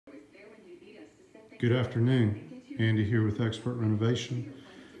Good afternoon. Andy here with Expert Renovation.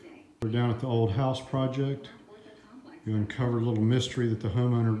 We're down at the old house project. We uncovered a little mystery that the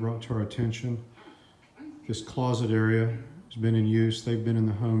homeowner brought to our attention. This closet area has been in use. They've been in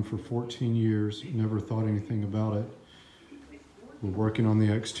the home for 14 years, never thought anything about it. We're working on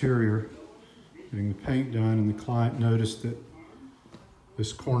the exterior, getting the paint done, and the client noticed that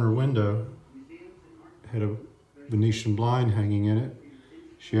this corner window had a Venetian blind hanging in it.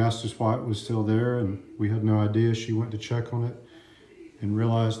 She asked us why it was still there, and we had no idea. She went to check on it and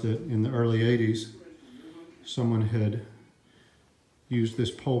realized that in the early 80s, someone had used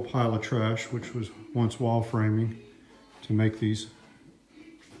this pole pile of trash, which was once wall framing, to make these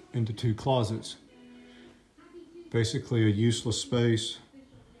into two closets. Basically a useless space.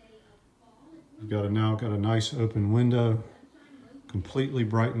 We've now got a nice open window, completely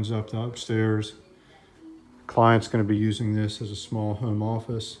brightens up the upstairs. Client's going to be using this as a small home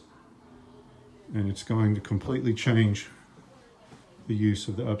office, and it's going to completely change the use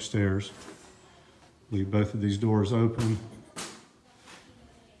of the upstairs. Leave both of these doors open,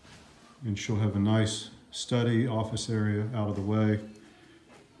 and she'll have a nice study office area out of the way,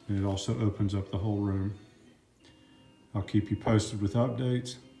 and it also opens up the whole room. I'll keep you posted with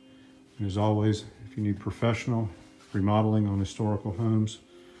updates, and as always, if you need professional remodeling on historical homes,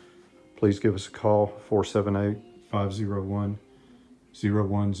 please give us a call,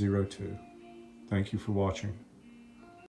 478-501-0102. Thank you for watching.